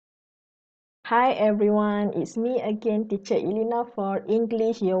Hi everyone, it's me again, Teacher Elena for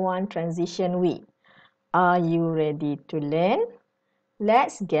English Year 1 Transition Week. Are you ready to learn?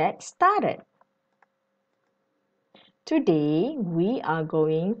 Let's get started. Today, we are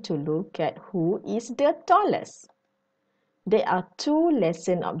going to look at who is the tallest. There are 2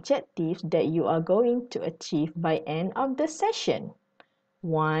 lesson objectives that you are going to achieve by end of the session.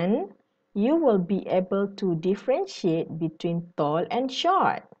 1. You will be able to differentiate between tall and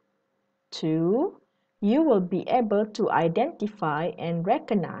short. 2. You will be able to identify and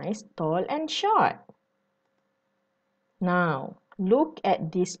recognize tall and short. Now, look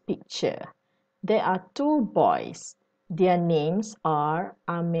at this picture. There are 2 boys. Their names are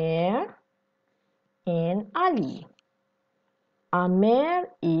Amer and Ali. Amer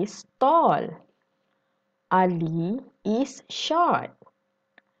is tall. Ali is short.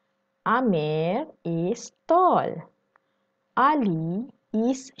 Amer is tall. Ali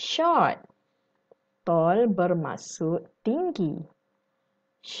is short. Tall bermaksud tinggi.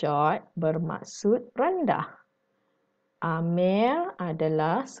 Short bermaksud rendah. Amer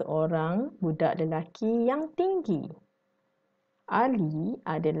adalah seorang budak lelaki yang tinggi. Ali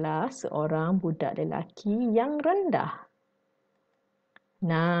adalah seorang budak lelaki yang rendah.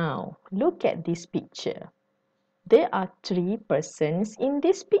 Now, look at this picture. There are 3 persons in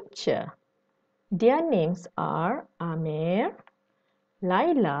this picture. Their names are Amer,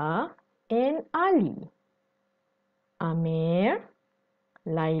 Laila, and Ali. Amer,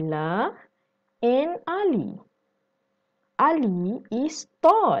 Laila, and Ali. Ali is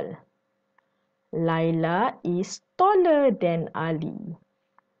tall. Laila is taller than Ali.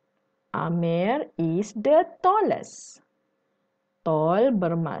 Amer is the tallest. Tall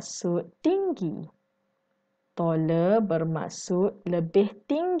bermaksud tinggi. Taller bermaksud lebih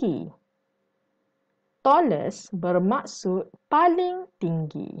tinggi. Tallest bermaksud paling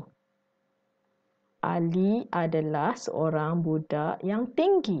tinggi. Ali adalah seorang budak yang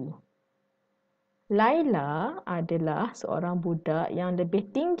tinggi. Laila adalah seorang budak yang lebih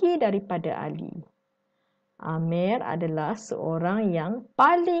tinggi daripada Ali. Amer adalah seorang yang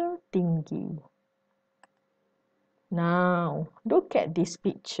paling tinggi. Now, look at this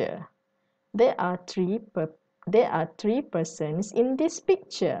picture. There are three persons in this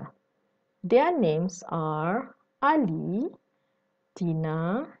picture. Their names are Ali,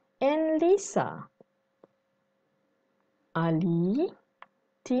 Tina, and Lisa. Ali,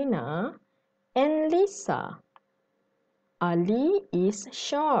 Tina, and Lisa. Ali is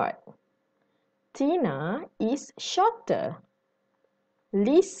short. Tina is shorter.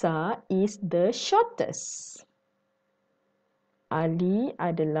 Lisa is the shortest. Ali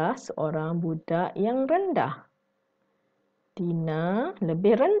adalah seorang budak yang rendah. Tina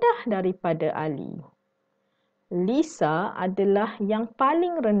lebih rendah daripada Ali. Lisa adalah yang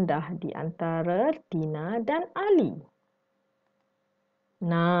paling rendah di antara Tina dan Ali.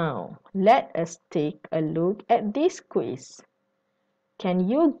 Now, let us take a look at this quiz. Can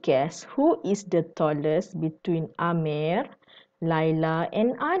you guess who is the tallest between Amer, Laila,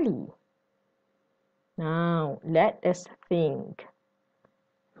 and Ali? Now, let us think.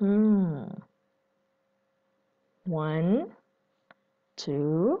 1,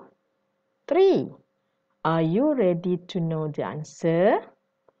 2, 3. Are you ready to know the answer?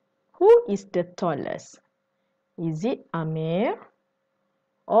 Who is the tallest? Is it Amer,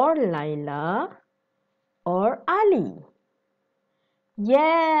 or Laila, or Ali?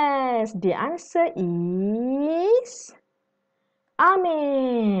 Yes, the answer is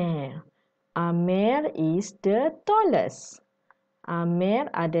Amer. Amer is the tallest. Amer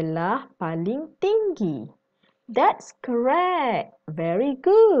adalah paling tinggi. That's correct. Very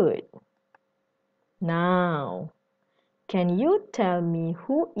good. Now, can you tell me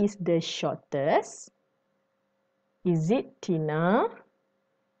who is the shortest? Is it Tina,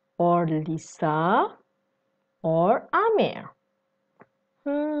 or Lisa, or Amer?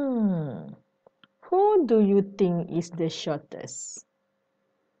 Who do you think is the shortest?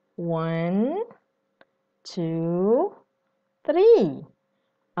 1, 2, 3.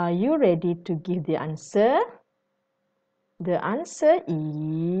 Are you ready to give the answer? The answer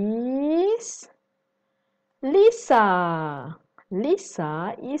is Lisa.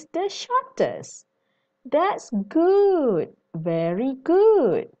 Lisa is the shortest. That's good. Very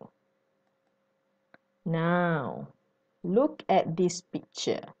good. Now, look at this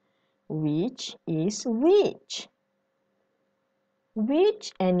picture. Which is which? Which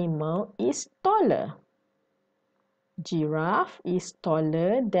animal is taller? Giraffe is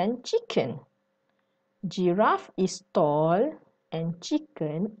taller than chicken. Giraffe is tall and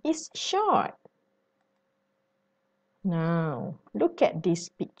chicken is short. Now, look at these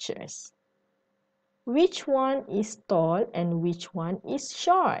pictures. Which one is tall and which one is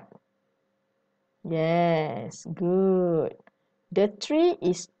short? Yes, good. The tree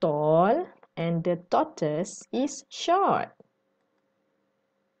is tall and the tortoise is short.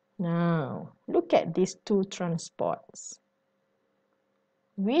 Now, look at these two transports.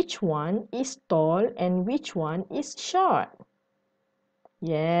 Which one is tall and which one is short?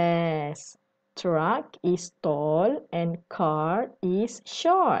 Yes, truck is tall and car is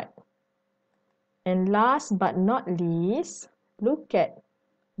short. And last but not least, look at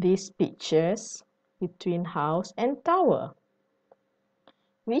these pictures between house and tower.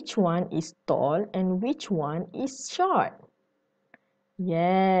 Which one is tall and which one is short?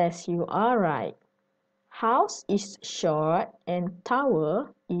 Yes, you are right. House is short and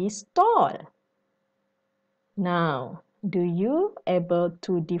tower is tall. Now, do you able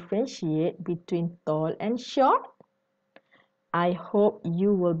to differentiate between tall and short? I hope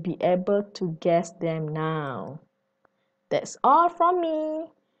you will be able to guess them now. That's all from me.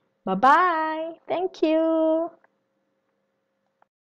 Bye-bye. Thank you.